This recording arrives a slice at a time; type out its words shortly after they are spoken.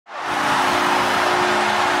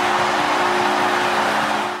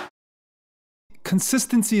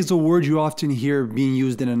Consistency is a word you often hear being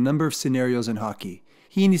used in a number of scenarios in hockey.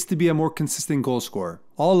 He needs to be a more consistent goal scorer.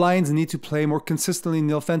 All lines need to play more consistently in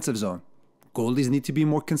the offensive zone. Goalies need to be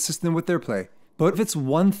more consistent with their play. But if it's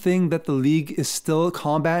one thing that the league is still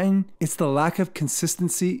combating, it's the lack of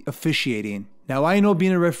consistency officiating. Now, I know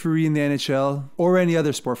being a referee in the NHL, or any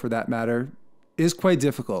other sport for that matter, is quite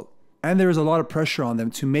difficult. And there is a lot of pressure on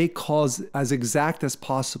them to make calls as exact as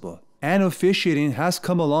possible. And officiating has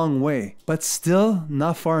come a long way, but still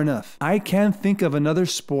not far enough. I can't think of another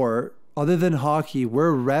sport other than hockey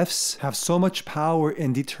where refs have so much power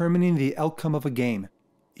in determining the outcome of a game.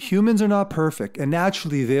 Humans are not perfect, and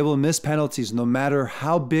naturally they will miss penalties no matter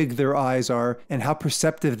how big their eyes are and how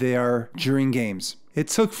perceptive they are during games. It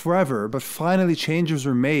took forever, but finally changes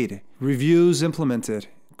were made, reviews implemented,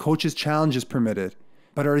 coaches' challenges permitted.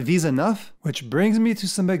 But are these enough? Which brings me to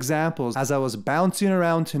some examples as I was bouncing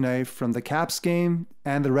around tonight from the Caps game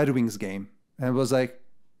and the Red Wings game. And it was like,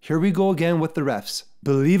 here we go again with the refs.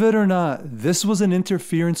 Believe it or not, this was an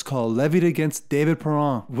interference call levied against David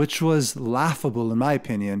Perron, which was laughable in my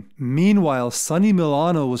opinion. Meanwhile, Sonny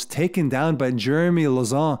Milano was taken down by Jeremy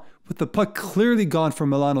Lauzon with the puck clearly gone from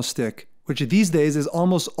Milano's stick, which these days is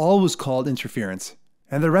almost always called interference.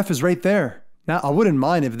 And the ref is right there. Now, I wouldn't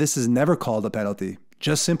mind if this is never called a penalty.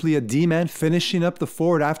 Just simply a D-man finishing up the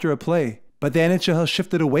forward after a play. But the NHL has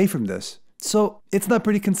shifted away from this. So it's not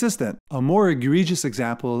pretty consistent. A more egregious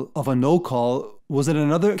example of a no call was in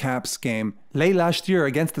another Caps game late last year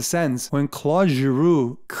against the Sens when Claude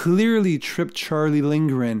Giroux clearly tripped Charlie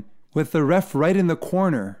Lindgren with the ref right in the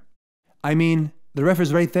corner. I mean, the ref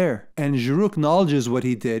is right there. And Giroux acknowledges what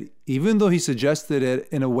he did, even though he suggested it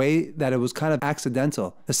in a way that it was kind of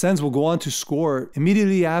accidental. The Sens will go on to score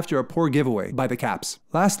immediately after a poor giveaway by the Caps.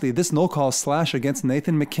 Lastly, this no-call slash against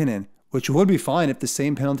Nathan MacKinnon, which would be fine if the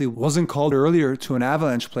same penalty wasn't called earlier to an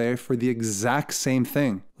Avalanche player for the exact same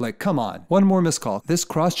thing. Like, come on. One more miscall. This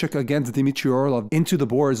cross-check against Dmitry Orlov into the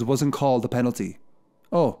boards wasn't called a penalty.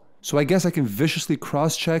 Oh, so I guess I can viciously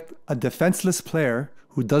cross-check a defenseless player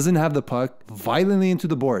who doesn't have the puck violently into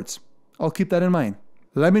the boards. I'll keep that in mind.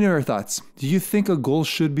 Let me know your thoughts. Do you think a goal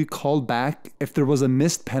should be called back if there was a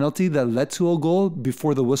missed penalty that led to a goal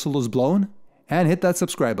before the whistle was blown? And hit that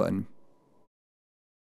subscribe button.